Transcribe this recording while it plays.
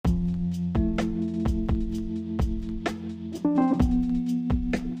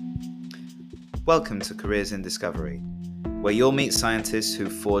Welcome to Careers in Discovery, where you'll meet scientists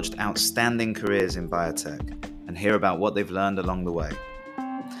who've forged outstanding careers in biotech and hear about what they've learned along the way.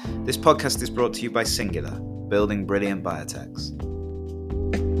 This podcast is brought to you by Singular, building brilliant biotechs.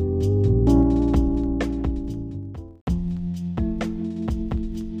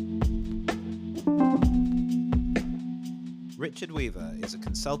 Richard Weaver is a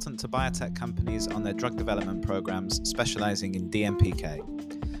consultant to biotech companies on their drug development programs, specialising in DMPK.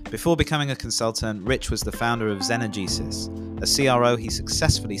 Before becoming a consultant, Rich was the founder of XenoGesis, a CRO he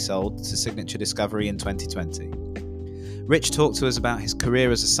successfully sold to Sygnature Discovery in 2020. Rich talked to us about his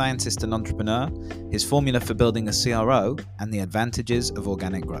career as a scientist and entrepreneur, his formula for building a CRO, and the advantages of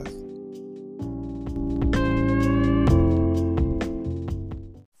organic growth.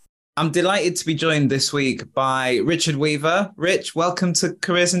 I'm delighted to be joined this week by Richard Weaver. Rich, welcome to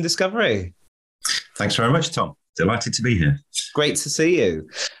Careers in Discovery. Thanks very much, Tom. Delighted to be here. Great to see you.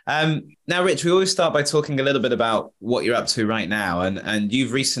 Now, Rich, we always start by talking a little bit about what you're up to right now, and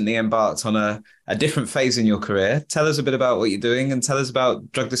you've recently embarked on a different phase in your career. Tell us a bit about what you're doing and tell us about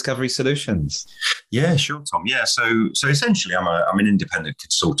drug discovery solutions. Yeah, sure, Tom. Yeah, so essentially, I'm an independent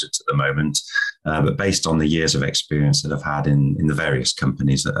consultant at the moment, but based on the years of experience that I've had in the various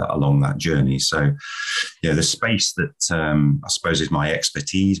companies along that journey. So, the space that I suppose is my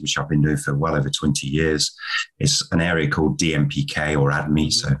expertise, which I've been doing for well over 20 years, is an area called DMPK or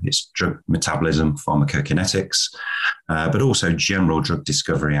ADME. So it's drug metabolism, pharmacokinetics, but also general drug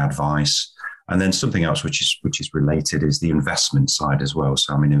discovery advice. And then something else which is related is the investment side as well.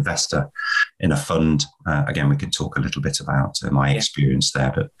 So I'm an investor in a fund. Again, we could talk a little bit about my experience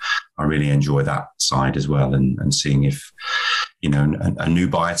there, but I really enjoy that side as well, and seeing if a new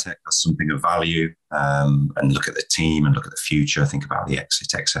biotech has something of value, and look at the team and look at the future, think about the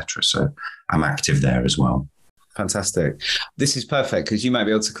exit, etc. So I'm active there as well. Fantastic. This is perfect because you might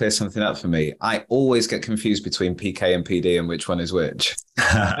be able to clear something up for me. I always get confused between PK and PD and which one is which.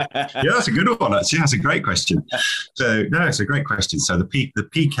 Yeah, that's a good one, actually. That's a great question. So, no, it's a great question. So the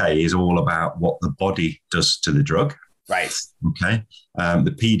PK is all about what the body does to the drug. Right. Okay.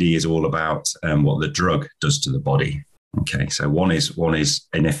 The PD is all about what the drug does to the body. Okay, so one is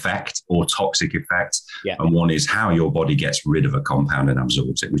an effect or toxic effect, and one is how your body gets rid of a compound and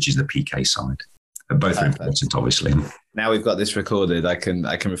absorbs it, which is the PK side. Both are important, obviously. Now we've got this recorded, I can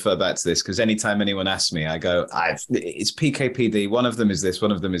refer back to this because anytime anyone asks me, I go, it's PKPD. One of them is this,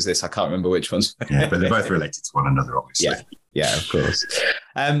 one of them is this. I can't remember which one's. Yeah, but they're both related to one another, obviously. Yeah, of course.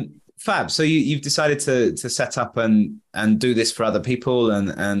 Fab. So you've decided to set up and do this for other people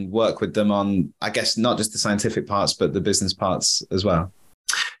and work with them on, I guess, not just the scientific parts, but the business parts as well.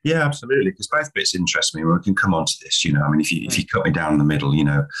 Yeah, absolutely. Because both bits interest me. We can come on to this. If you cut me down the middle,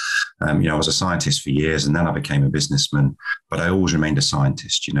 I was a scientist for years, and then I became a businessman. But I always remained a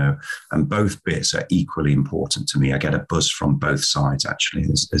scientist. And both bits are equally important to me. I get a buzz from both sides. Actually,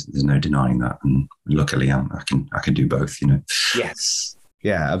 there's no denying that. And luckily, I can do both. Yes.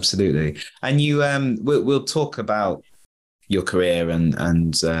 Yeah, absolutely. And you, we'll talk about your career and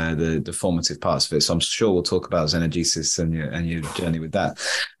the formative parts of it. So I'm sure we'll talk about XenoGesis and your journey with that.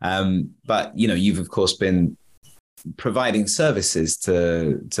 But you've of course been providing services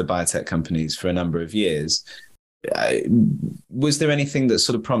to biotech companies for a number of years. Was there anything that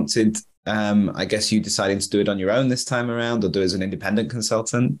sort of prompted, I guess, you deciding to do it on your own this time around, or do it as an independent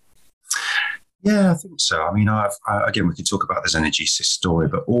consultant? Yeah, I think so. Again, we could talk about the XenoGesis story,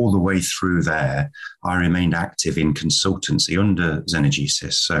 but all the way through there, I remained active in consultancy under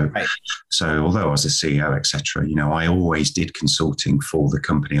XenoGesis. So although I was the CEO, etc., I always did consulting for the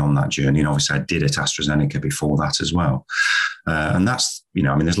company on that journey. And obviously, I did at AstraZeneca before that as well. And that's,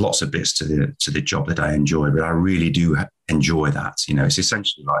 there's lots of bits to the job that I enjoy, but I really do enjoy that. It's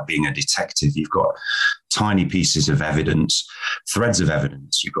essentially like being a detective. You've got tiny pieces of evidence, threads of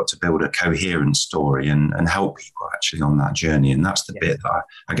evidence. You've got to build a coherent story and help people actually on that journey. And that's the bit that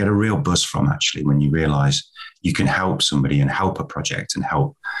I get a real buzz from, actually, when you realize you can help somebody and help a project and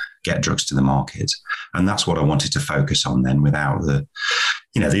help get drugs to the market. And that's what I wanted to focus on then, without the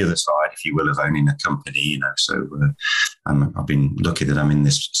other side, if you will, of owning a company. So I've been lucky that I'm in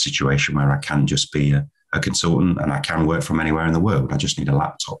this situation where I can just be a consultant and I can work from anywhere in the world. I just need a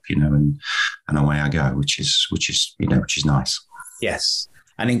laptop, and away I go, which is nice. Yes.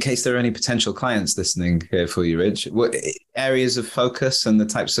 And in case there are any potential clients listening here for you, Rich, what areas of focus and the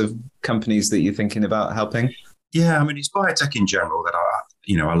types of companies that you're thinking about helping? Yeah, it's biotech in general that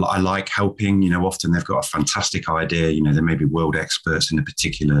I like helping. Often they've got a fantastic idea. They may be world experts in a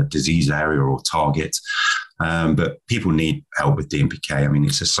particular disease area or target, but people need help with DMPK.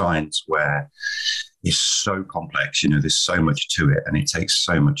 It's a science where is so complex. There's so much to it, and it takes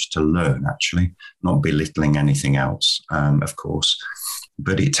so much to learn, actually, not belittling anything else, of course.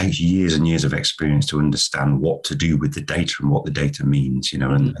 But it takes years and years of experience to understand what to do with the data and what the data means,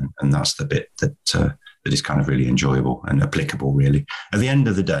 and that's the bit that is kind of really enjoyable and applicable, really. At the end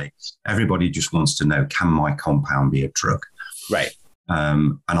of the day, everybody just wants to know, can my compound be a drug? Right.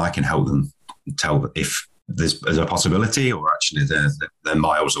 And I can help them tell if there's a possibility, or actually they're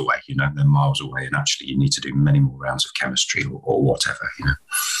miles away, they're miles away, and actually you need to do many more rounds of chemistry or whatever,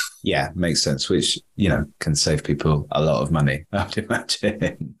 Yeah, makes sense, which, can save people a lot of money, I would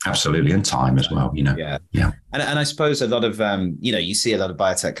imagine. Absolutely, and time as well, Yeah. Yeah. And I suppose a lot of, you see a lot of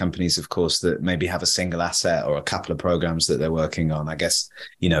biotech companies, of course, that maybe have a single asset or a couple of programs that they're working on. I guess,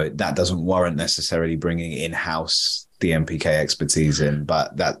 that doesn't warrant necessarily bringing in-house DMPK expertise in,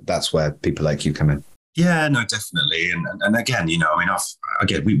 but that's where people like you come in. Yeah, no, definitely. And again,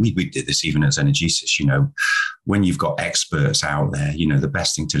 we did this even at XenoGesis, when you've got experts out there, the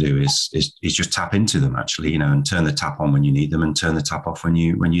best thing to do is just tap into them, actually, and turn the tap on when you need them and turn the tap off when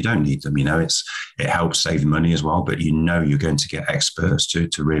you don't need them. It helps save money as well, but you're going to get experts to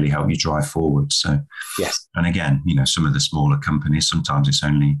really help you drive forward. So, yes. And again, some of the smaller companies, sometimes it's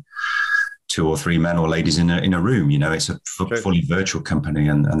only 2 or 3 men or ladies in a room. It's a fully virtual company,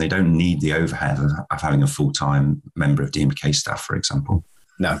 and they don't need the overhead of having a full-time member of DMPK staff, for example.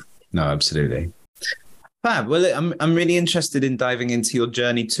 No, absolutely. Fab. Well, I'm really interested in diving into your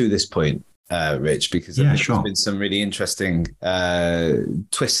journey to this point, Rich, because there's been some really interesting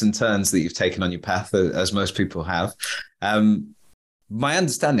twists and turns that you've taken on your path, as most people have. My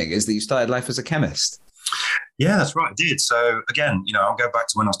understanding is that you started life as a chemist. Yeah, that's right. I did. So again, I'll go back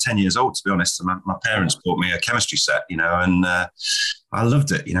to when I was 10 years old, to be honest. My parents bought me a chemistry set, and I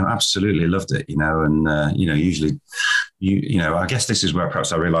loved it, absolutely loved it, and, usually, I guess this is where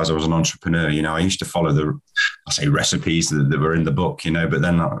perhaps I realized I was an entrepreneur. I used to follow recipes that were in the book, but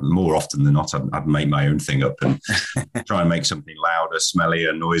then more often than not, I'd make my own thing up and try and make something louder,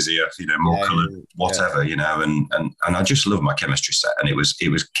 smellier, noisier, more colored, whatever, and I just loved my chemistry set. And it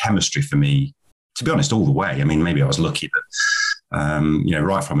was chemistry for me, to be honest, all the way. I mean, maybe I was lucky, but,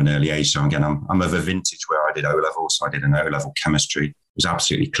 right from an early age. So again, I'm of a vintage where I did O-level. So I did an O-level chemistry. It was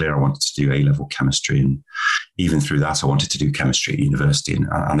absolutely clear I wanted to do A-level chemistry. And even through that, I wanted to do chemistry at university. And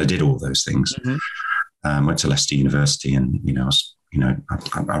I did all those things. Mm-hmm. Went to Leicester University, and,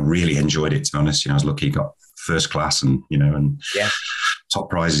 I really enjoyed it, to be honest. I was lucky, got first class and top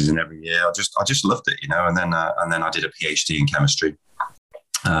prizes in every year. I just loved it, and then I did a PhD in chemistry.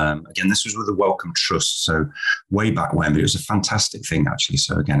 Again, this was with the Wellcome Trust, so way back when, but it was a fantastic thing, actually.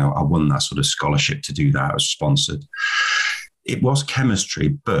 So again, I won that sort of scholarship to do that. I was sponsored. It was chemistry,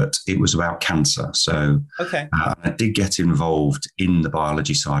 but it was about cancer. So I did get involved in the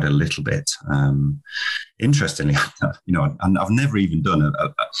biology side a little bit. Interestingly, and I've never even done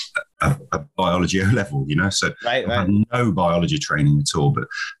a biology O-level, so I had no biology training at all, but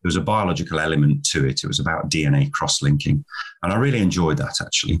there was a biological element to it. It was about DNA cross-linking, and I really enjoyed that,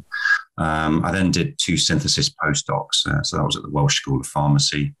 actually. I then did 2 synthesis postdocs. So that was at the Welsh School of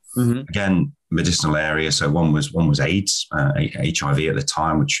Pharmacy. Mm-hmm. Again, medicinal area. So one was AIDS, HIV at the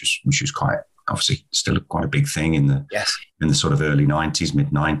time, which was quite obviously still quite a big thing in the sort of early 90s, mid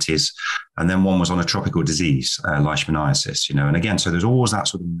 90s. And then one was on a tropical disease, leishmaniasis, and again, so there's always that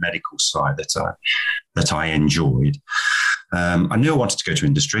sort of medical side that I enjoyed. I knew I wanted to go to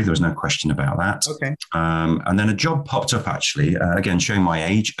industry. There was no question about that. Okay. And then a job popped up, actually, again, showing my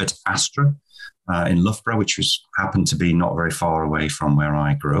age, at Astra in Loughborough, which happened to be not very far away from where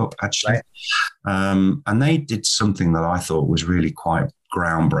I grew up, actually. Right. And they did something that I thought was really quite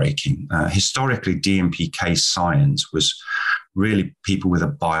groundbreaking. Historically, DMPK science was really people with a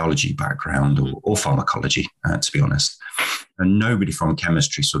biology background or pharmacology, to be honest. And nobody from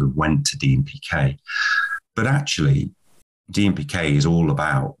chemistry sort of went to DMPK. But actually, DMPK is all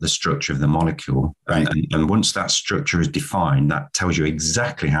about the structure of the molecule. Right. And once that structure is defined, that tells you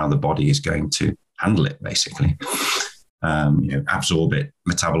exactly how the body is going to handle it, basically. Absorb it,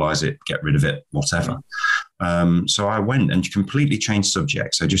 metabolize it, get rid of it, whatever. So I went and completely changed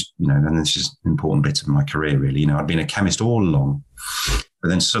subjects. So just, and this is an important bit of my career, really. I'd been a chemist all along, but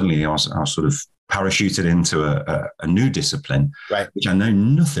then suddenly I was sort of parachuted into a new discipline, right, which I know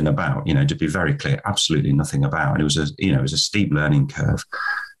nothing about, to be very clear, absolutely nothing about. And it was a steep learning curve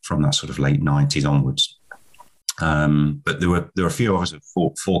from that sort of late 90s onwards. But there were a few of us,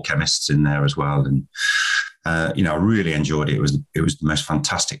 four chemists in there as well. And, I really enjoyed it. It was the most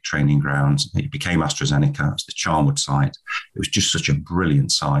fantastic training ground. It became AstraZeneca. It was the Charnwood site. It was just such a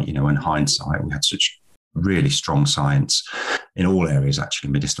brilliant site, in hindsight. We had such really strong science. in all areas,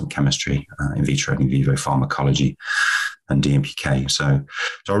 actually, medicinal chemistry, in vitro and in vivo pharmacology, and DMPK. So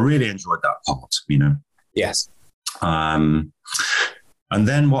I really enjoyed that part, you know. Yes. And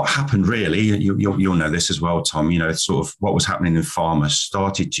then what happened really, you'll know this as well, Tom, you know, sort of what was happening in pharma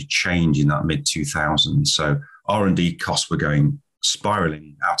started to change in that mid-2000s. So R&D costs were going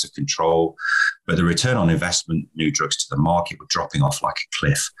spiraling out of control, but the return on investment, new drugs to the market were dropping off like a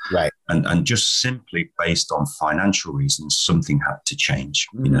cliff. Right. And just simply based on financial reasons, something had to change,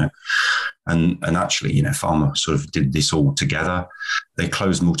 you know. And actually, you know, pharma sort of did this all together. They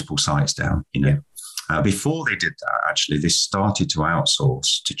closed multiple sites down, you know. Yeah. Before they did that, actually, they started to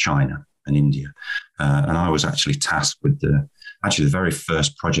outsource to China and India. And I was actually tasked with the very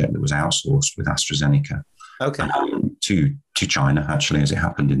first project that was outsourced with AstraZeneca. Okay. To China, actually, as it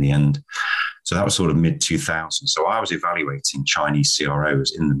happened in the end. So that was sort of mid-2000s. So I was evaluating Chinese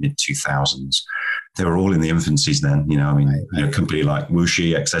CROs in the mid-2000s. They were all in the infancies then, you know, I mean, you know, a company like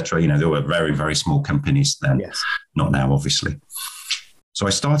Wuxi, et cetera, you know, they were very, very small companies then. Yes. Not now, obviously. So I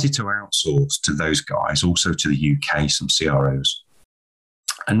started to outsource to those guys, also to the UK, some CROs.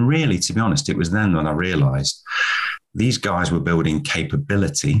 And really, to be honest, it was then when I realized these guys were building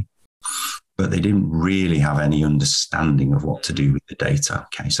capability, but they didn't really have any understanding of what to do with the data.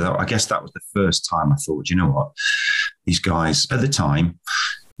 Okay, so I guess that was the first time I thought, you know what, these guys at the time,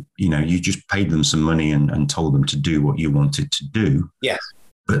 you know, you just paid them some money and told them to do what you wanted to do. Yes.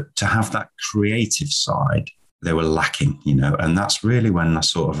 But to have that creative side, they were lacking, you know, and that's really when I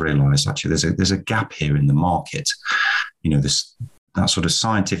sort of realized actually there's a gap here in the market. You know, that sort of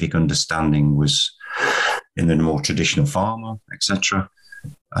scientific understanding was in the more traditional pharma, etc.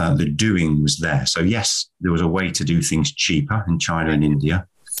 The doing was there. So yes, there was a way to do things cheaper in China and India.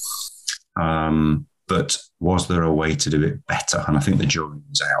 But was there a way to do it better? And I think the jury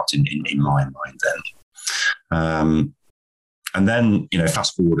was out in my mind then. And then, you know,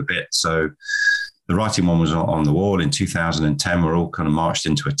 fast forward a bit. So the writing one was on the wall in 2010. We're all kind of marched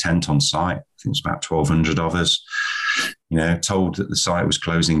into a tent on site. I think it was about 1,200 of us, you know, told that the site was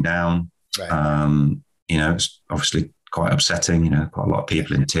closing down. Right. You know, it's obviously quite upsetting, you know, quite a lot of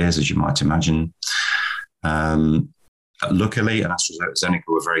people in tears, as you might imagine. Luckily, and AstraZeneca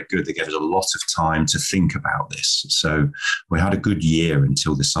were very good. They gave us a lot of time to think about this. So we had a good year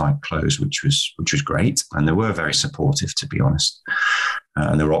until the site closed, which was great. And they were very supportive, to be honest.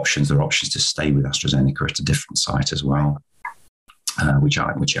 And there were options to stay with AstraZeneca at a different site as well, which I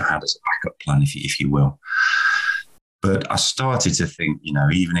had as a backup plan, if you will. But I started to think, you know,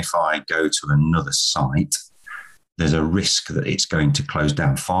 even if I go to another site, there's a risk that it's going to close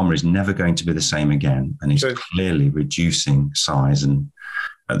down. Pharma is never going to be the same again, and it's clearly reducing size. And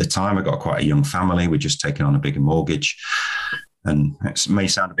at the time, I got quite a young family. We'd just taken on a bigger mortgage, and it may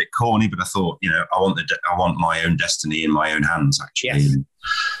sound a bit corny, but I thought, you know, I want my own destiny in my own hands. Actually, yes.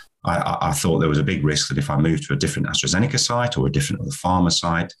 I thought there was a big risk that if I moved to a different AstraZeneca site or a different other pharma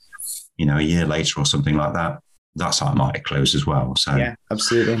site, you know, a year later or something like that, that site might have closed as well. So yeah,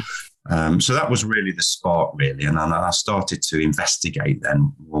 absolutely. So that was really the spark, really. And I started to investigate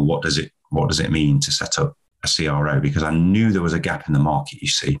then, well, what does it mean to set up a CRO? Because I knew there was a gap in the market, you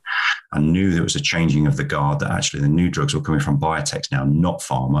see. I knew there was a changing of the guard, that actually the new drugs were coming from biotechs now, not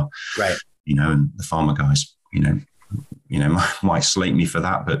pharma. Right. You know, and the pharma guys, you know, might slate me for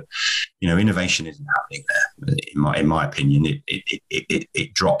that, but, you know, innovation isn't happening there. In my opinion,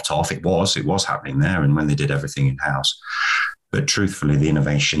 it dropped off. It was happening there. And when they did everything in-house. But truthfully, the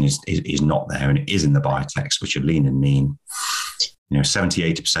innovation is not there, and it is in the biotechs, which are lean and mean. You know,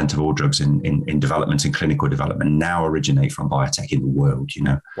 70-80% of all drugs in development and clinical development now originate from biotech in the world. You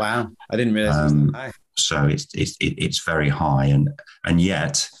know, wow, I didn't realize it was that high. So it's very high, and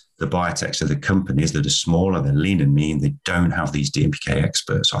yet the biotechs are the companies that are smaller, they're lean and mean, they don't have these DMPK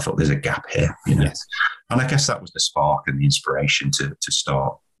experts. So I thought there's a gap here. You know, yes. And I guess that was the spark and the inspiration to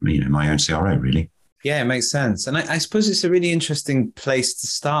start, you know, my own CRO, really. Yeah, it makes sense. And I suppose it's a really interesting place to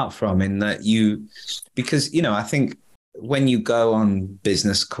start from, in that because, you know, I think when you go on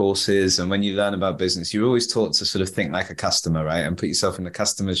business courses and when you learn about business, you're always taught to sort of think like a customer, right? And put yourself in the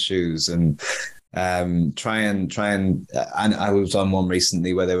customer's shoes and try and I was on one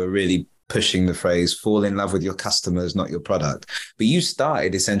recently where they were really pushing the phrase, fall in love with your customers, not your product. But you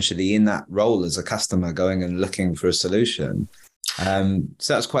started essentially in that role as a customer, going and looking for a solution.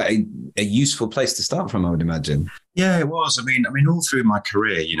 So that's quite a useful place to start from, I would imagine. Yeah, it was. I mean, all through my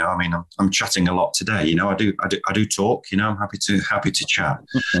career, you know, I mean, I'm chatting a lot today. You know, I do talk. You know, I'm happy to chat.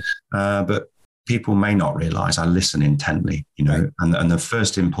 But people may not realize I listen intently, Right. and the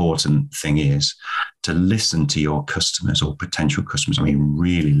first important thing is to listen to your customers or potential customers. I mean,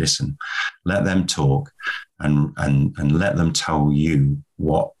 really listen, let them talk and let them tell you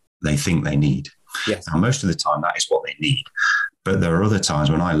what they think they need. Yes. Now, most of the time that is what they need. But there are other times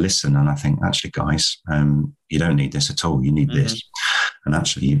when I listen and I think, actually, guys, you don't need this at all. You need this. And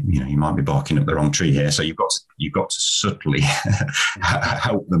actually, you might be barking up the wrong tree here. So you've got to subtly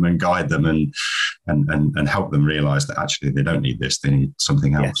help them and guide them and help them realize that actually they don't need this. They need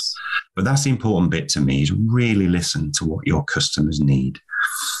something else. Yes. But that's the important bit to me, is really listen to what your customers need.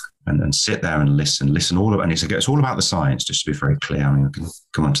 And sit there and listen all about, and it's all about the science, just to be very clear. I mean, I can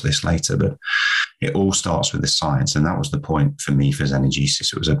come on to this later, but it all starts with the science. And that was the point for me for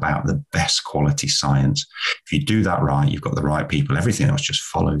XenoGesis. It was about the best quality science. If you do that right, you've got the right people. Everything else just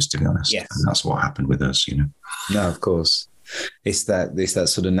follows, to be honest. Yes. And that's what happened with us, No, of course. It's that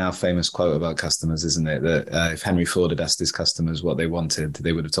sort of now famous quote about customers, isn't it? That if Henry Ford had asked his customers what they wanted,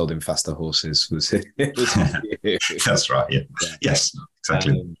 they would have told him faster horses. That's right. Yeah. Yes,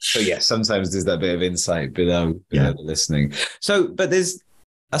 exactly. So yes, sometimes there's that bit of insight below the listening. So, but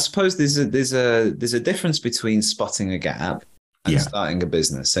I suppose there's a difference between spotting a gap and starting a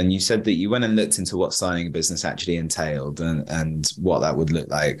business. And you said that you went and looked into what starting a business actually entailed and what that would look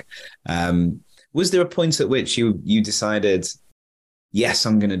like. Was there a point at which you decided, yes,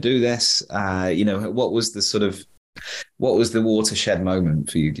 I'm going to do this? What was the watershed moment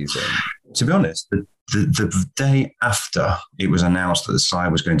for you, do you think? To be honest, the day after it was announced that the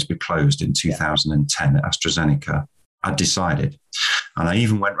site was going to be closed in 2010 at AstraZeneca, I decided. And I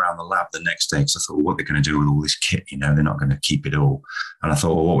even went around the lab the next day because I thought, well, what are they going to do with all this kit? They're not going to keep it all. And I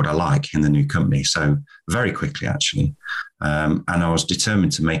thought, well, what would I like in the new company? So very quickly, actually. And I was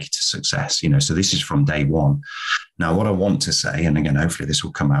determined to make it a success, so this is from day one. Now, what I want to say, and again, hopefully this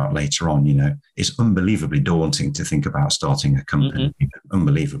will come out later on, it's unbelievably daunting to think about starting a company,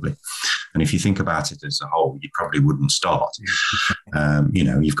 unbelievably. And if you think about it as a whole, you probably wouldn't start.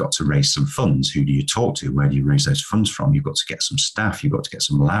 You've got to raise some funds. Who do you talk to? Where do you raise those funds from? You've got to get some staff. You've got to get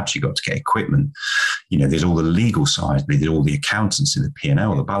some labs. You've got to get equipment. There's all the legal side. There's all the accountancy, the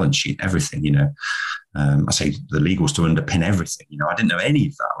P&L, the balance sheet, everything, I say the legals to underpin everything. I didn't know any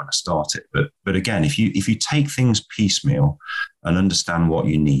of that when I started. But again, if you take things piecemeal and understand what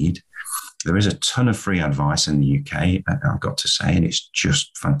you need, there is a ton of free advice in the UK, I've got to say, and it's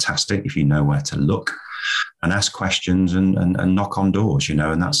just fantastic if you know where to look and ask questions and knock on doors,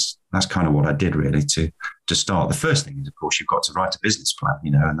 and that's kind of what I did really to start. The first thing is, of course, you've got to write a business plan,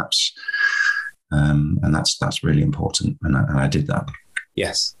 and that's really important, and I did that.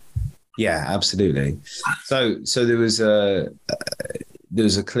 Yes. Yeah, absolutely. So there was a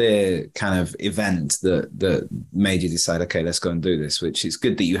clear kind of event that made you decide, okay, let's go and do this, which is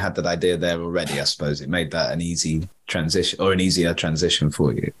good that you had that idea there already. I suppose it made that an easy transition, or an easier transition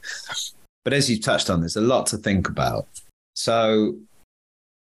for you. But as you've touched on, there's a lot to think about. So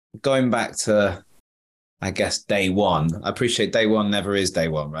going back to, I guess, day one, I appreciate day one never is day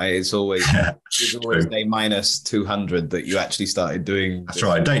one, right? It's always, there's always day minus 200 that you actually started doing. That's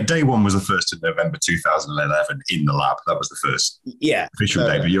right. Day one was the 1st of November 2011 in the lab. That was the first official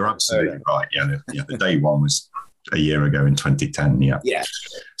day. But you're absolutely right. Yeah, the day one was a year ago in 2010. Yeah. Yeah.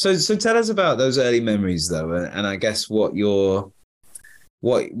 So tell us about those early memories, though, and I guess what you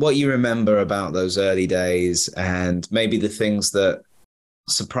remember about those early days, and maybe the things that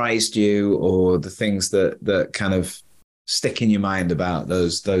surprised you, or the things that kind of stick in your mind about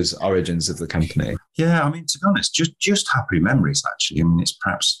those origins of the company. Yeah, I mean, to be honest, just happy memories, actually. I mean, it's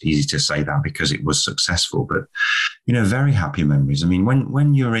perhaps easy to say that because it was successful, but very happy memories. I mean,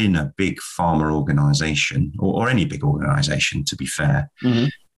 when you're in a big pharma organization, or any big organization, to be fair,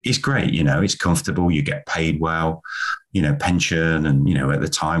 it's great. It's comfortable. You get paid well. Pension, and at the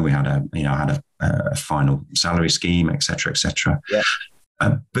time we had a final salary scheme, etc., etc. Yeah.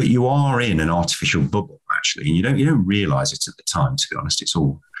 But you are in an artificial bubble, actually, and you don't realize it at the time. To be honest, it's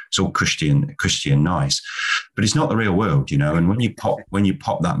all cushy and nice, but it's not the real world, And when you pop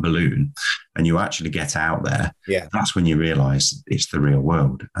that balloon and you actually get out there, that's when you realize it's the real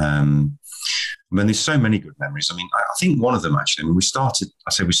world. There's so many good memories. I mean, I think one of them, actually, we started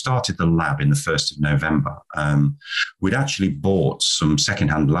the lab in the 1st of November. We'd actually bought some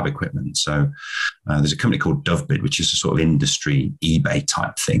secondhand lab equipment. So there's a company called DoveBid, which is a sort of industry eBay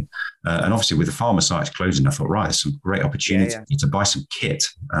type thing. And obviously with the pharma sites closing, I thought, right, there's some great opportunity to buy some kit.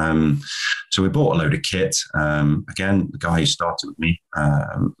 So we bought a load of kit. Again, the guy who started with me,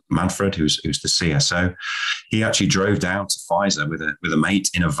 Manfred, who's the CSO, he actually drove down to Pfizer with a mate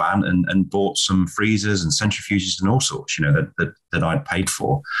in a van and bought some freezers and centrifuges and all sorts, that I'd paid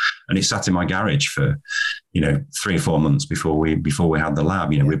for. and it sat in my garage for, 3 or 4 months before we had the lab.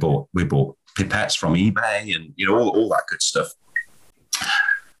 We bought pipettes from eBay and, all that good stuff.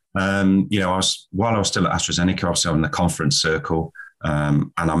 While I was still at AstraZeneca, I was in the conference circle,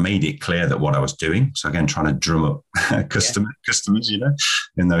 and I made it clear that what I was doing. So again, trying to drum up customers,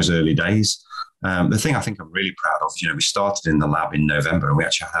 in those early days. The thing I think I'm really proud of, we started in the lab in November, and we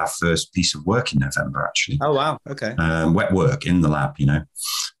actually had our first piece of work in November, actually. Oh, wow. Okay. Wet work in the lab,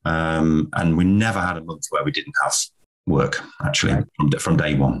 and we never had a month where we didn't have work, actually, from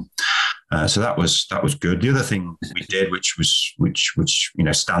day one. So that was good. The other thing we did, which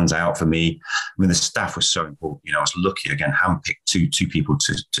stands out for me, the staff was so important. I was lucky, again, handpicked two people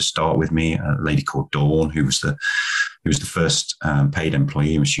to start with me. A lady called Dawn, who was the first paid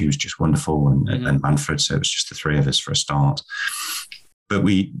employee, and she was just wonderful, and Manfred. So it was just the three of us for a start. But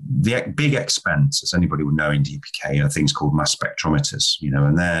the big expense, as anybody would know in DMPK, are things called mass spectrometers,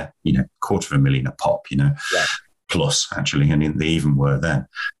 and they're $250,000 a pop, plus actually, and they even were then.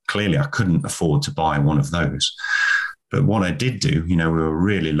 Clearly, I couldn't afford to buy one of those. But what I did do, we were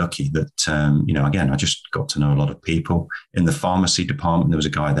really lucky that, again, I just got to know a lot of people. In the pharmacy department, there was a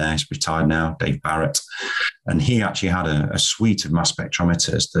guy there, he's retired now, Dave Barrett, and he actually had a suite of mass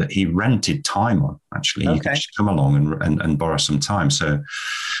spectrometers that he rented time on, actually. Okay. You could just come along and borrow some time. So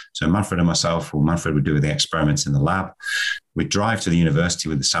Manfred and myself, or Manfred would do the experiments in the lab. We'd drive to the university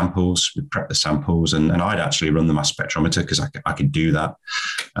with the samples, we'd prep the samples, and I'd actually run the mass spectrometer because I could do that.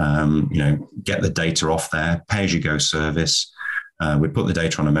 Get the data off there, pay-as-you-go service. We'd put the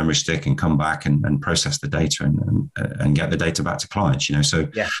data on a memory stick and come back and process the data and get the data back to clients. So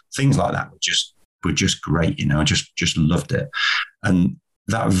things like that were just great. I just loved it. And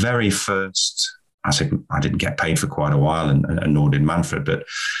that very first, I said I didn't get paid for quite a while, and nor did Manfred. But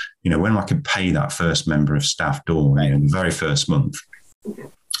when I could pay that first member of staff, Dawn, in the very first month,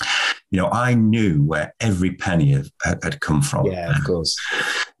 I knew where every penny had come from. Yeah, of course.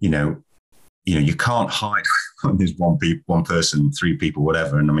 You can't hide when there's one person, 3 people,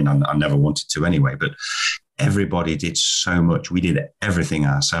 whatever. And I never wanted to anyway, but everybody did so much. We did everything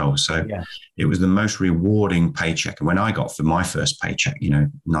ourselves. So it was the most rewarding paycheck. And when I got for my first paycheck,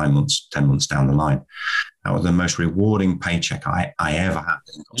 9 months, 10 months down the line, that was the most rewarding paycheck I ever had.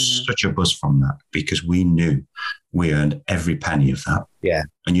 And got such a buzz from that because we knew we earned every penny of that. Yeah.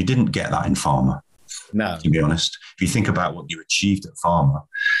 And you didn't get that in pharma. No. To be honest, if you think about what you achieved at pharma,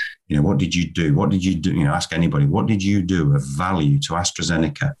 what did you do? What did you do? Ask anybody, what did you do of value to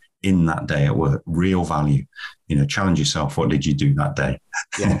AstraZeneca in that day at work? Real value. Challenge yourself. What did you do that day?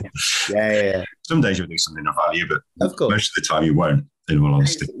 Yeah. Some days you'll do something of value, but of course, most of the time you won't, in all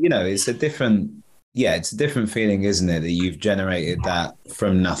honesty. It's a different feeling, isn't it? That you've generated that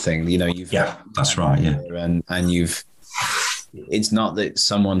from nothing. That's right. Yeah. And it's not that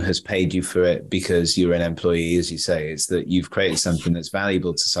someone has paid you for it because you're an employee, as you say. It's that you've created something that's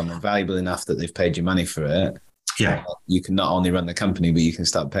valuable to someone, valuable enough that they've paid you money for it. Yeah. You can not only run the company, but you can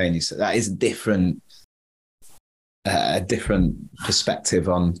start paying you. So that is a different perspective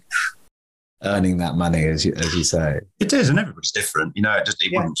on earning that money, as you say. It is, and everybody's different. It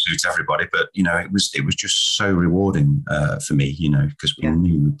wouldn't suit everybody, but it was just so rewarding for me. Because we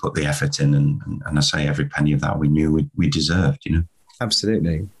knew we put the effort in, and I say every penny of that we knew we deserved.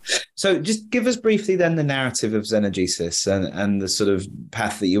 Absolutely. So just give us briefly then the narrative of XenoGesis and the sort of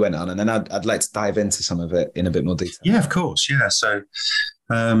path that you went on, and then I'd like to dive into some of it in a bit more detail. Yeah, of course. Yeah. So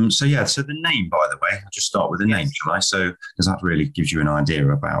the name, by the way, I'll just start with the name, shall I? So, because that really gives you an idea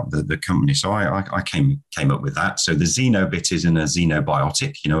about the company. So I came up with that. So the Xeno bit is in a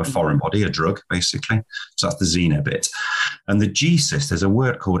xenobiotic, a foreign body, a drug, basically. So that's the Xeno bit. And the Gesis, there's a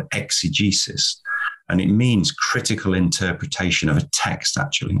word called exegesis, and it means critical interpretation of a text,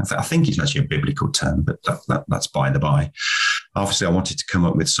 actually. I think it's actually a biblical term, but that's by the by. Obviously, I wanted to come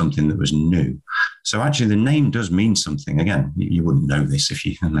up with something that was new. So actually, the name does mean something. Again, you wouldn't know this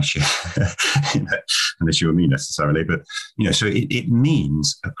unless you were me necessarily. But so it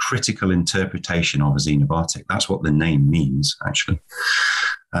means a critical interpretation of a xenobiotic. That's what the name means, actually.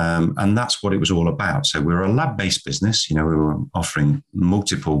 And that's what it was all about. So we're a lab-based business. We were offering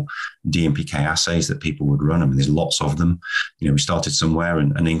multiple DMPK assays that people would run. There's lots of them. We started somewhere,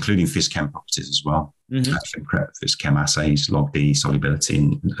 and including phys-chem properties as well. Phys-chem assays, log-D, solubility,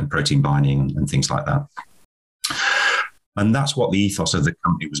 and protein binding, and things like that. And that's what the ethos of the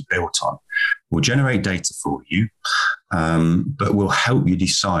company was built on. We'll generate data for you, but we'll help you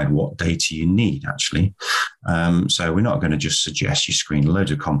decide what data you need, actually. So we're not going to just suggest you screen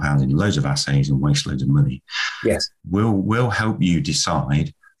loads of compounds in loads of assays and waste loads of money. Yes. We'll help you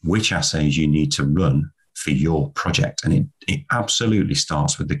decide which assays you need to run for your project. And it absolutely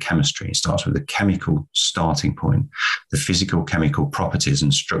starts with the chemistry. It starts with the chemical starting point, the physical chemical properties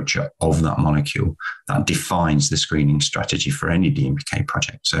and structure of that molecule that defines the screening strategy for any DMPK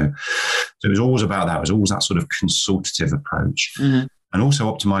project. So it was always about that. It was always that sort of consultative approach. Mm-hmm. And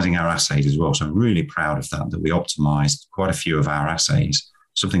also optimizing our assays as well. So I'm really proud of that we optimized quite a few of our assays.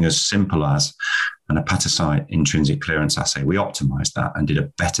 Something as simple as an hepatocyte intrinsic clearance assay. We optimized that and did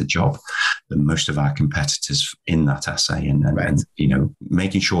a better job than most of our competitors in that assay. And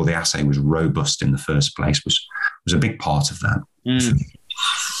making sure the assay was robust in the first place was a big part of that. Mm.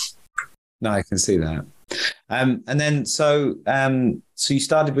 No, I can see that. And then so you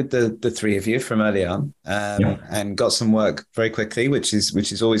started with the three of you from early on, and got some work very quickly, which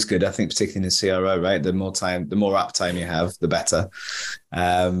is always good. I think particularly in the CRO, right? The more uptime you have, the better.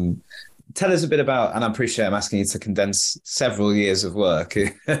 Tell us a bit about, and I appreciate I'm asking you to condense several years of work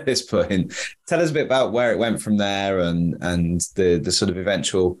at this point. Tell us a bit about where it went from there and the sort of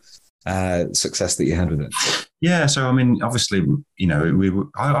eventual success that you had with it. Yeah, so I mean, obviously,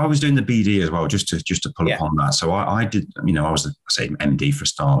 I was doing the BD as well, just to pull upon that. So I did, I was MD for a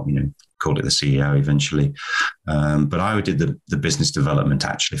start, called it the CEO eventually, but I did the business development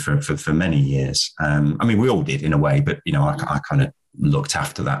actually for many years. I mean, we all did in a way, but I kind of looked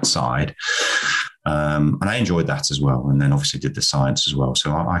after that side. And I enjoyed that as well. And then obviously did the science as well.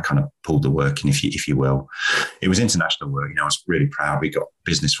 So I kind of pulled the work in, if you will. It was international work. I was really proud. We got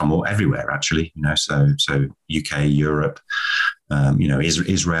business from everywhere actually, so UK, Europe,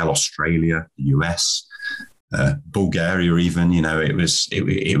 Israel, Australia, the US, Bulgaria even,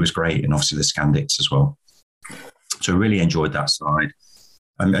 it was great. And obviously the Scandics as well. So I really enjoyed that side.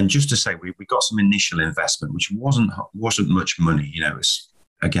 And just to say, we got some initial investment, which wasn't much money. It was,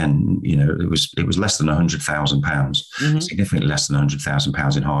 again, it was less than £100,000, mm-hmm. significantly less than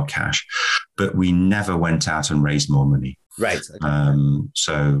 £100,000 in hard cash, but we never went out and raised more money. Right.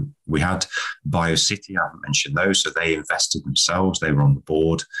 So we had BioCity, I haven't mentioned those. So they invested themselves. They were on the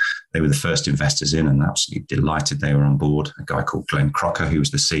board. They were the first investors in, and absolutely delighted they were on board. A guy called Glenn Crocker, who was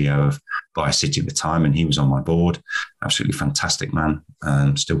the CEO of BioCity at the time, and he was on my board. Absolutely fantastic man.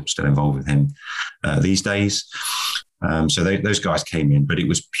 Still involved with him these days. So those guys came in, but it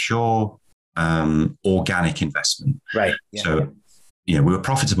was pure organic investment. Right. Yeah. So, we were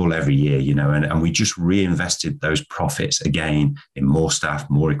profitable every year, and we just reinvested those profits again in more staff,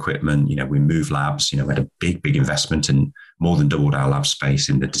 more equipment. We moved labs, we had a big investment and more than doubled our lab space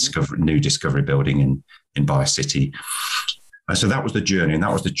in the new Discovery building in BioCity. So that was the journey, and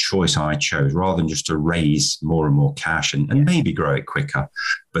that was the choice I chose, rather than just to raise more and more cash and maybe grow it quicker,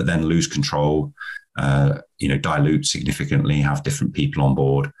 but then lose control, dilute significantly, have different people on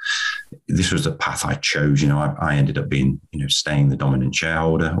board. This was the path I chose. I ended up being, staying the dominant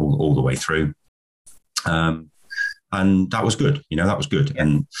shareholder all the way through. And that was good. That was good.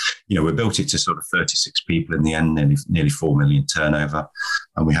 And, we built it to sort of 36 people in the end, nearly 4 million turnover.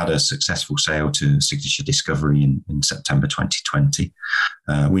 And we had a successful sale to Sygnature Discovery in September 2020.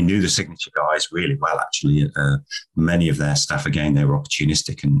 We knew the Sygnature guys really well, actually. Many of their staff, again, they were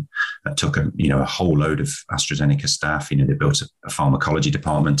opportunistic and took a whole load of AstraZeneca staff. They built a pharmacology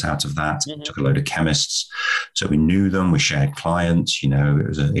department out of that, mm-hmm. took a load of chemists. So we knew them, we shared clients,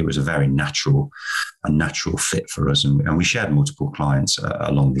 it was a very natural fit for us. And we shared multiple clients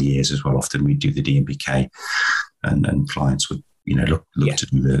along the years as well. Often we do the DMPK and clients would, look to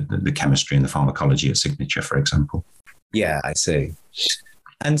do the chemistry and the pharmacology at Sygnature, for example. Yeah, I see.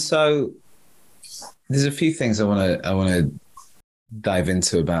 And so there's a few things I want to dive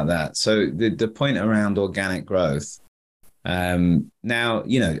into about that. So the point around organic growth. Now,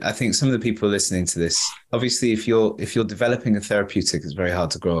 I think some of the people listening to this, obviously, if you're developing a therapeutic, it's very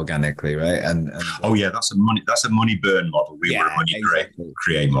hard to grow organically, right? And that's a money burn model. We were a money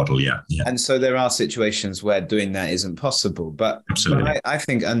create model, yeah. And so there are situations where doing that isn't possible. But absolutely, I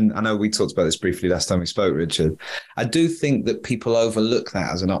think, and I know we talked about this briefly last time we spoke, Richard. I do think that people overlook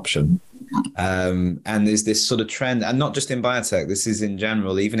that as an option. And there's this sort of trend, and not just in biotech, this is in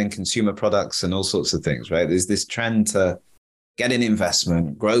general, even in consumer products and all sorts of things, right? There's this trend to get an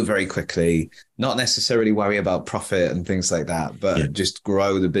investment, grow very quickly, not necessarily worry about profit and things like that, but just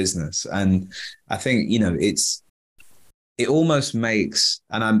grow the business. And I think, it almost makes,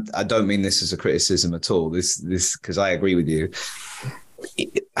 and I don't mean this as a criticism at all, this because I agree with you.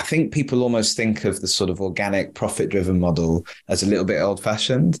 I think people almost think of the sort of organic profit-driven model as a little bit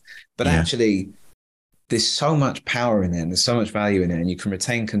old-fashioned, but actually there's so much power in it and there's so much value in it, and you can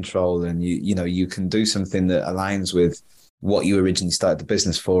retain control, and you can do something that aligns with what you originally started the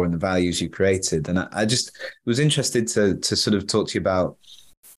business for and the values you created. And I just was interested to sort of talk to you about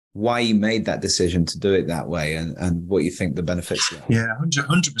why you made that decision to do it that way, and what you think the benefits are. Yeah,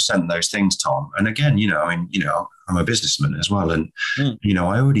 100% those things, Tom. And again, I'm a businessman as well. And,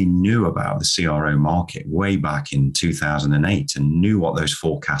 I already knew about the CRO market way back in 2008 and knew what those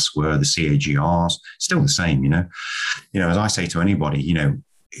forecasts were, the CAGRs, still the same, as I say to anybody,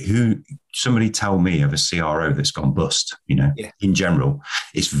 somebody tell me of a CRO that's gone bust, in general,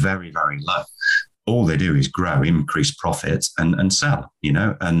 it's very, very low. All they do is grow, increase profits, and sell,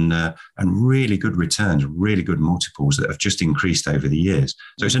 and really good returns, really good multiples that have just increased over the years.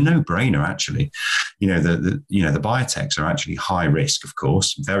 So it's a no-brainer, actually. The biotechs are actually high risk, of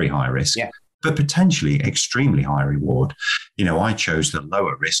course, very high risk, but potentially extremely high reward. I chose the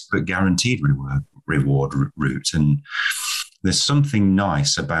lower risk but guaranteed reward route, and there's something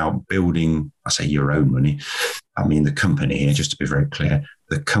nice about building, I say your own money. I mean, the company here, just to be very clear,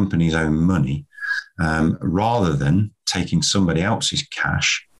 the company's own money. Rather than taking somebody else's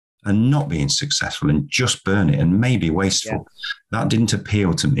cash and not being successful and just burn it and maybe wasteful. Yeah. That didn't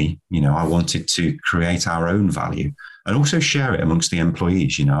appeal to me. I wanted to create our own value and also share it amongst the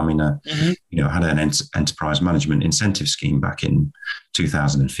employees. I had an enterprise management incentive scheme back in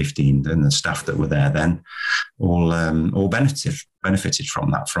 2015, and the staff that were there then all benefited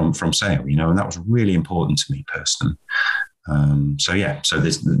from that, from sale, and that was really important to me personally. So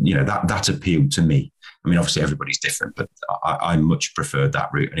this, that appealed to me. I mean, obviously everybody's different, but I much preferred that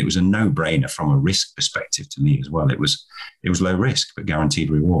route, and it was a no-brainer from a risk perspective to me as well. It was low risk but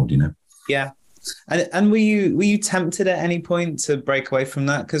guaranteed reward. Yeah, and were you tempted at any point to break away from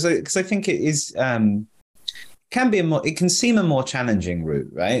that? Because I think it is it can seem a more challenging route,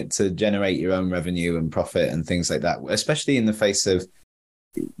 right? To generate your own revenue and profit and things like that, especially in the face of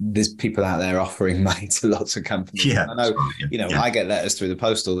there's people out there offering money to lots of companies. Yeah, I know, I get letters through the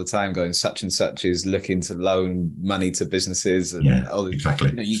post all the time going, such and such is looking to loan money to businesses. And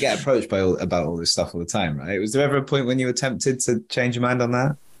exactly. You get approached about all this stuff all the time, right? Was there ever a point when you were tempted to change your mind on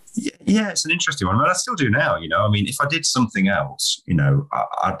that? Yeah, it's an interesting one. I still do now, I mean, if I did something else,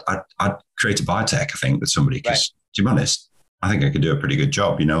 I'd create a biotech, I think, with somebody, because to be honest, I think I could do a pretty good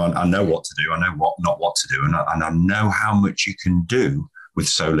job. I know what to do. I know not what to do. And I know how much you can do with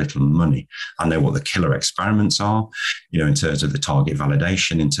so little money. I know what the killer experiments are, in terms of the target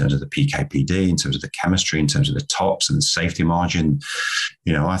validation, in terms of the PK/PD, in terms of the chemistry, in terms of the tox and the safety margin.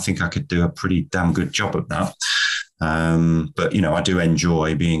 I think I could do a pretty damn good job of that. But, I do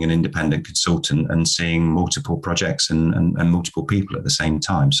enjoy being an independent consultant and seeing multiple projects and multiple people at the same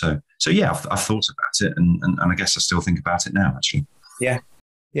time. So yeah, I've thought about it, and I guess I still think about it now, actually.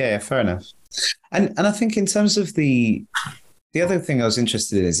 Yeah, fair enough. And I think in terms of the other thing I was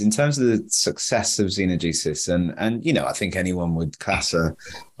interested in is in terms of the success of XenoGesis, and I think anyone would class a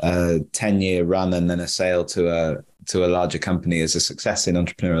 10-year run and then a sale to a larger company as a success in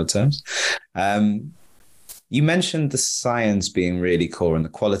entrepreneurial terms. You mentioned the science being really core and the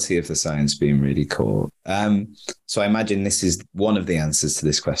quality of the science being really core. So I imagine this is one of the answers to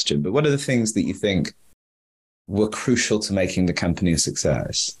this question. But what are the things that you think were crucial to making the company a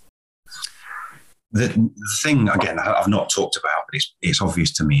success? The thing, again, I've not talked about, but it's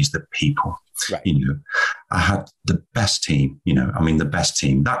obvious to me, is the people. Right. I had the best team, the best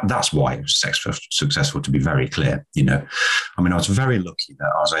team. That's why it was successful, to be very clear. I was very lucky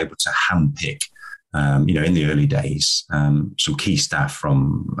that I was able to handpick, in the early days, some key staff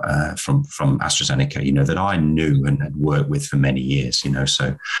from AstraZeneca, that I knew and had worked with for many years,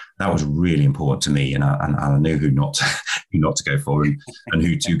 so that was really important to me, and I knew who not to go for and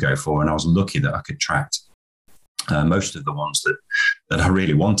who to go for, and I was lucky that I could attract most of the ones that I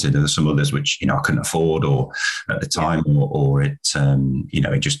really wanted. There were some others which I couldn't afford, or at the time, or it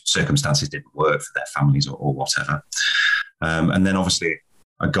it just circumstances didn't work for their families or whatever, and then obviously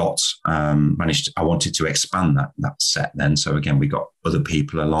I wanted to expand that set then. So again, we got other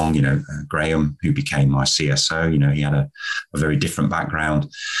people along, Graham, who became my CSO, he had a very different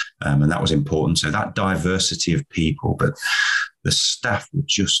background, and that was important. So that diversity of people, but the staff were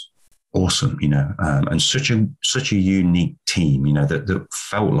just awesome, and such a unique team, that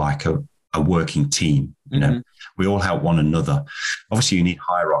felt like a working team, We all help one another. Obviously, you need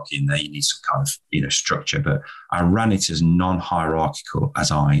hierarchy in there. You need some kind of, structure. But I ran it as non-hierarchical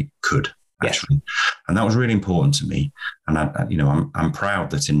as I could, actually. Yeah. And that was really important to me. And, I'm proud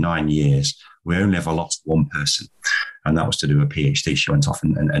that in 9 years, we only ever lost one person. And that was to do a PhD. She went off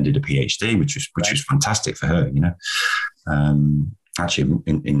and did a PhD, which was fantastic for her, Actually,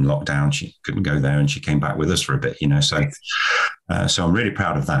 in lockdown, she couldn't go there, and she came back with us for a bit, So I'm really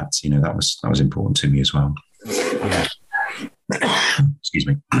proud of that. That was important to me as well. Yeah. Excuse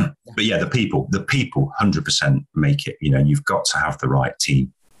me. But yeah, the people 100% make it. You've got to have the right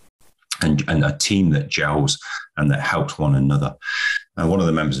team. and a team that gels and that helps one another. And one of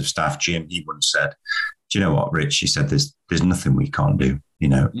the members of staff, Jim, he once said, "Do you know what, Rich?" He said, "There's nothing we can't do,"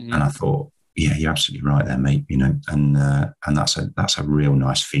 And I thought, yeah, you're absolutely right there, mate. And that's a real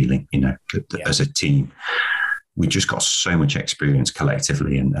nice feeling, that as a team, we just got so much experience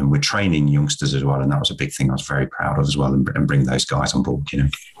collectively, and we're training youngsters as well. And that was a big thing I was very proud of as well, and bring those guys on board,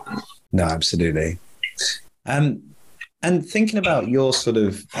 No, absolutely. And thinking about your sort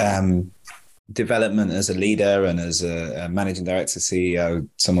of development as a leader and as a managing director, CEO,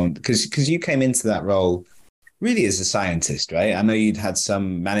 someone, because you came into that role really as a scientist, right? I know you'd had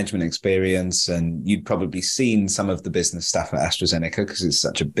some management experience and you'd probably seen some of the business stuff at AstraZeneca because it's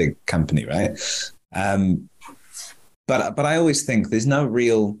such a big company, right? But I always think there's no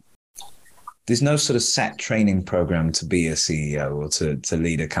sort of set training program to be a CEO or to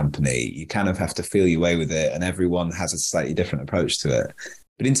lead a company. You kind of have to feel your way with it, and everyone has a slightly different approach to it.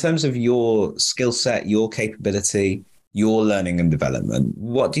 But in terms of your skill set, your capability, your learning and development,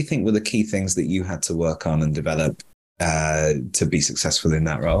 what do you think were the key things that you had to work on and develop to be successful in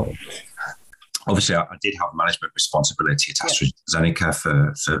that role? Obviously, I did have management responsibility at AstraZeneca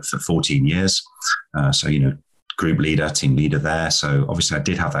for 14 years. Group leader, team leader there. So obviously I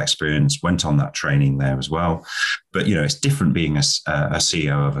did have that experience, went on that training there as well. But, it's different being a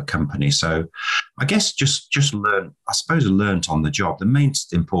CEO of a company. So I guess just learned on the job. The main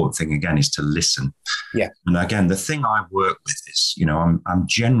important thing, again, is to listen. Yeah. And again, the thing I work with is, I'm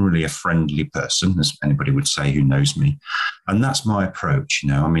generally a friendly person, as anybody would say who knows me. And that's my approach.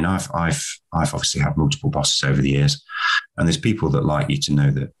 I've obviously had multiple bosses over the years, and there's people that like you to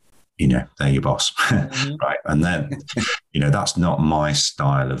know that, they're your boss, right? And then, that's not my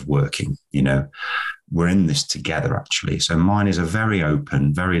style of working. We're in this together, actually. So mine is a very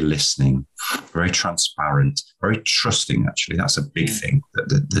open, very listening, very transparent, very trusting, actually. That's a big thing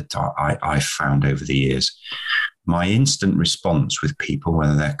that I found over the years. My instant response with people,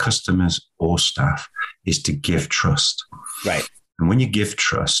 whether they're customers or staff, is to give trust. Right. And when you give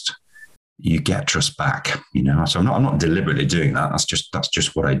trust, you get trust back, So I'm not deliberately doing that. That's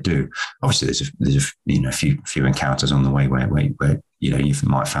just what I do. Obviously, there's a few encounters on the way where you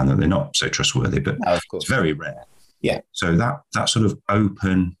might find that they're not so trustworthy, but it's very rare. Yeah. So that sort of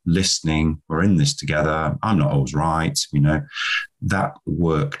open listening, we're in this together. I'm not always right, that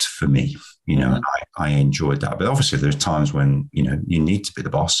worked for me. And I enjoyed that. But obviously, there's times when you need to be the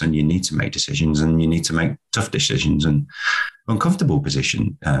boss and you need to make decisions and you need to make tough decisions and uncomfortable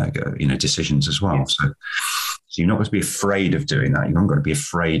decisions as well. Yeah. So you're not going to be afraid of doing that. You're not going to be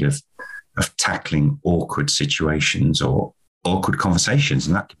afraid of tackling awkward situations or awkward conversations,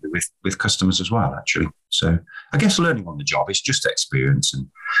 and that can be with customers as well, actually. So I guess learning on the job is just experience, and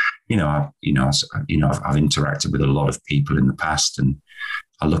I've interacted with a lot of people in the past, and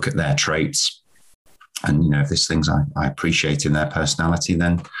I look at their traits, and if there's things I appreciate in their personality,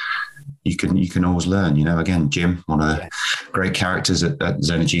 then you can always learn. Again, Jim, one of the great characters at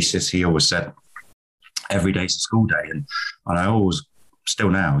XenoGesis, he always said, "Every day's a school day," and I always still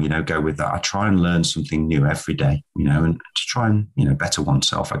now, go with that. I try and learn something new every day, and to try and, better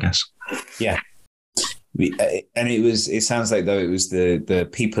oneself, I guess. Yeah. And it sounds like though it was the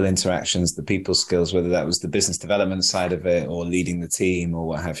people interactions, the people skills, whether that was the business development side of it or leading the team or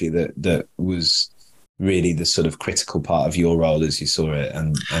what have you, that was really the sort of critical part of your role as you saw it,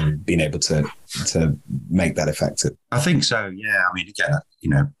 and being able to make that effective. I think so. Yeah. I mean, again,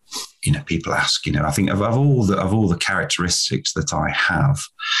 people ask, I think of all the characteristics that I have,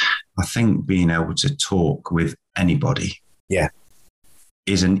 I think being able to talk with anybody,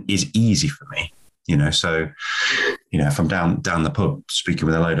 is easy for me. So, if I'm down the pub speaking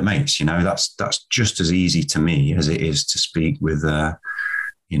with a load of mates, that's just as easy to me as it is to speak with a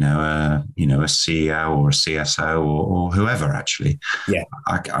CEO or a CSO or whoever, actually. Yeah.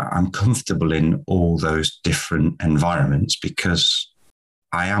 I'm comfortable in all those different environments because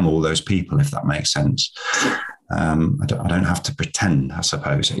I am all those people, if that makes sense. I don't have to pretend, I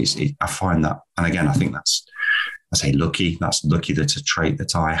suppose. I find that, and again, I think that's lucky. That's lucky. That's a trait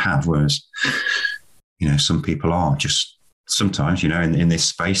that I have. Whereas, some people are just sometimes, in this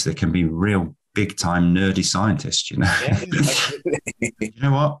space, they can be real big time nerdy scientists, Yeah, you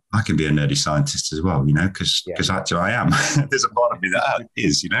know what? I can be a nerdy scientist as well, because actually I am. There's a part of me that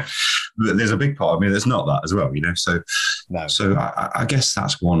is, but there's a big part of me that's not that as well, So I guess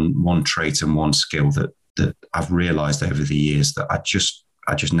that's one trait and one skill that I've realized over the years that I just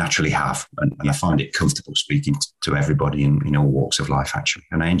naturally have, and I find it comfortable speaking to everybody in all walks of life, actually,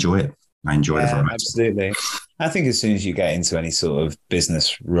 and I enjoy it. I enjoy the variety. Absolutely. I think as soon as you get into any sort of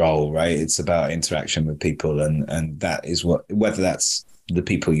business role, right, it's about interaction with people, and that is whether that's the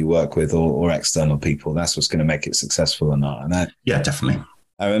people you work with or external people. That's what's going to make it successful or not. And yeah, definitely.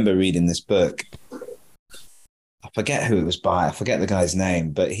 I remember reading this book. I forget who it was by. I forget the guy's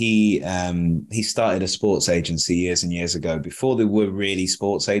name, but he started a sports agency years and years ago before there were really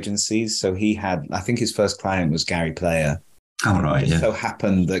sports agencies. So he had, I think his first client was Gary Player. Oh, right. It so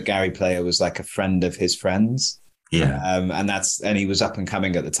happened that Gary Player was like a friend of his friends. Yeah. And he was up and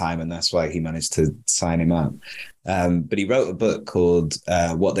coming at the time, and that's why he managed to sign him up. But he wrote a book called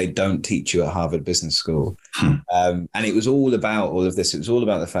What They Don't Teach You at Harvard Business School. And it was all about all of this. It was all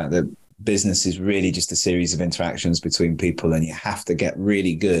about the fact that business is really just a series of interactions between people, and you have to get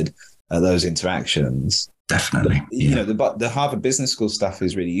really good at those interactions. Definitely. But, you know, the Harvard Business School stuff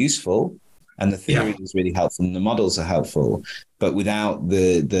is really useful, and the theory is really helpful, and the models are helpful. But without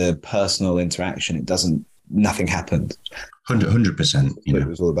the personal interaction, nothing happened. 100%. It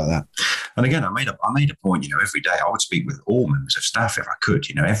was all about that. And again, I made a point, every day I would speak with all members of staff if I could,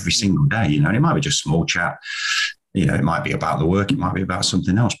 every single day, and it might be just small chat. It might be about the work, it might be about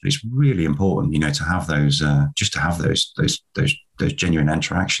something else, but it's really important, to have those, just to have those genuine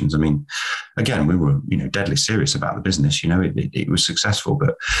interactions. I mean, again, we were, deadly serious about the business. It was successful,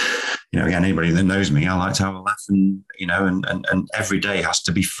 but again, anybody that knows me, I like to have a laugh, and and every day has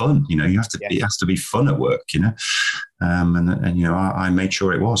to be fun. It has to be fun at work. I made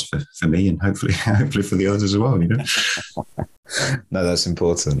sure it was for me, and hopefully for the others as well. No, that's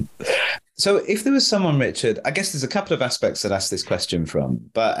important. So if there was someone, Richard, I guess there's a couple of aspects that I ask this question from,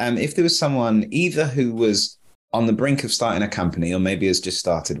 but if there was someone either who was on the brink of starting a company or maybe has just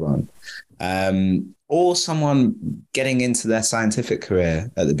started one, or someone getting into their scientific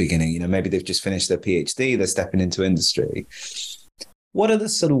career at the beginning, maybe they've just finished their PhD, they're stepping into industry. What are the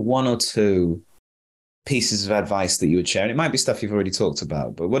sort of one or two pieces of advice that you would share? And it might be stuff you've already talked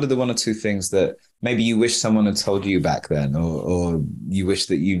about, but what are the one or two things that maybe you wish someone had told you back then, or you wish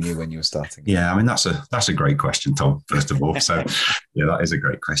that you knew when you were starting? Yeah, I mean, that's a great question, Tom, first of all. So yeah, that is a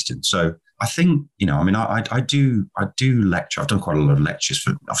great question. So I think, I do lecture. I've done quite a lot of lectures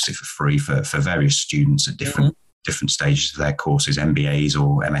obviously for free for various students at different stages of their courses, MBAs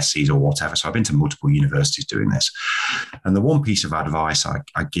or MSCs or whatever. So I've been to multiple universities doing this. And the one piece of advice I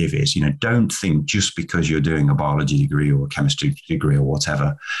give is, don't think just because you're doing a biology degree or a chemistry degree or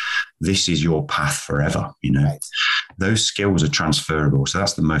whatever, this is your path forever. Right. Those skills are transferable. So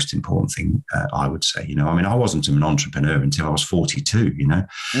that's the most important thing, I would say. I wasn't an entrepreneur until I was 42,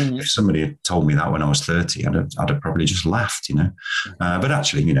 If somebody had told me that when I was 30, I'd have probably just laughed, But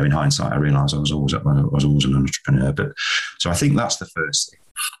actually, in hindsight, I realized I was always an entrepreneur. But so I think that's the first thing.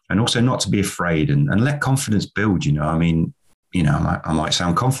 And also not to be afraid and let confidence build, I might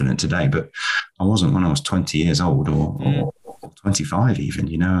sound confident today, but I wasn't when I was 20 years old or 25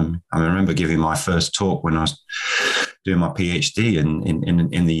 even, I remember giving my first talk when I was doing my PhD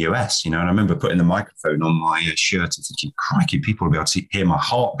in the US, and I remember putting the microphone on my shirt and thinking, crikey, people will be able to hear my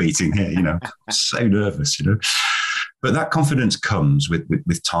heart beating here, I'm so nervous, But that confidence comes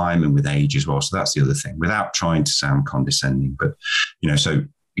with time and with age as well. So that's the other thing, without trying to sound condescending. But,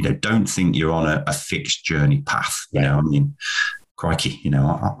 don't think you're on a fixed journey path. Crikey,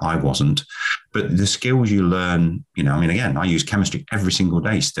 I wasn't. But the skills you learn, again, I use chemistry every single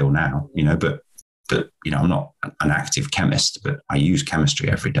day still now, but I'm not an active chemist, but I use chemistry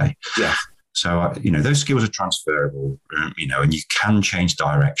every day. Yeah. So, those skills are transferable, and you can change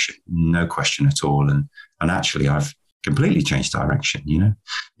direction, no question at all. And actually, I've completely changed direction,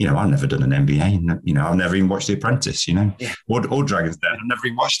 I've never done an MBA, I've never even watched The Apprentice, or Dragon's Den. I've never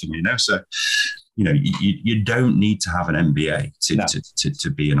even watched them, So, you don't need to have an MBA to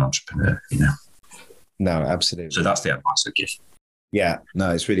be an entrepreneur, No, absolutely. So that's the advice I give. Yeah,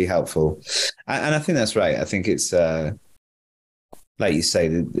 no, it's really helpful. And I think that's right. I think it's, like you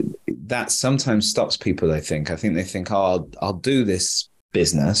say, that sometimes stops people, I think. they think, I'll do this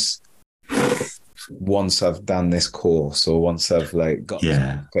business once I've done this course or once I've got this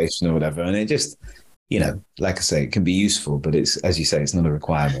education or whatever. And it just, like I say, it can be useful, but it's, as you say, it's not a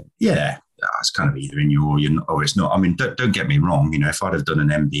requirement. Yeah. It's kind of either in you or it's not. I mean, don't get me wrong. If I'd have done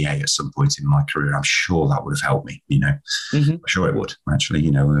an MBA at some point in my career, I'm sure that would have helped me. I'm sure it would actually.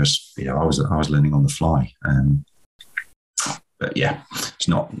 Whereas I was learning on the fly. But yeah, it's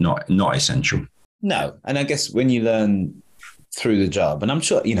not essential. No, and I guess when you learn through the job, and I'm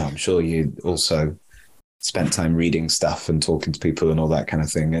sure you also spent time reading stuff and talking to people and all that kind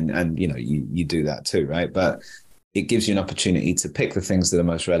of thing, and you do that too, right? But it gives you an opportunity to pick the things that are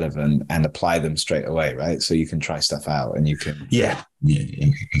most relevant and apply them straight away, right? So you can try stuff out and you can... Yeah,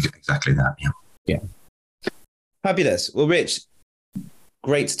 exactly that, Yeah. Fabulous. Well, Rich,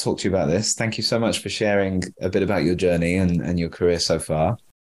 great to talk to you about this. Thank you so much for sharing a bit about your journey and your career so far.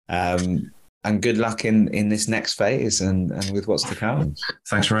 And good luck in this next phase and with what's to come.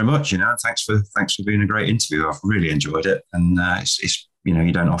 Thanks very much. Thanks for being a great interview. I've really enjoyed it, and it's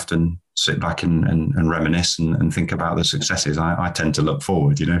you don't often sit back and reminisce and think about the successes. I tend to look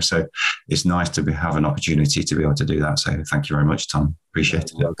forward, so it's nice to have an opportunity to be able to do that. So thank you very much, Tom. Appreciate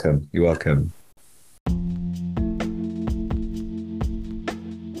it. You're welcome. You're welcome.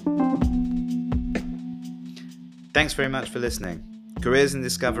 Thanks very much for listening. Careers in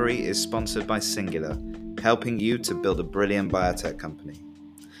Discovery is sponsored by Singular, helping you to build a brilliant biotech company.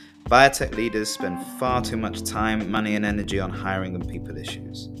 Biotech leaders spend far too much time, money, and energy on hiring and people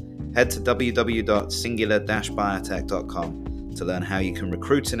issues. Head to www.singular-biotech.com to learn how you can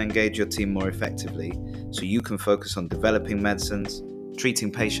recruit and engage your team more effectively so you can focus on developing medicines,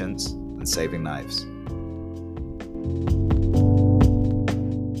 treating patients, and saving lives.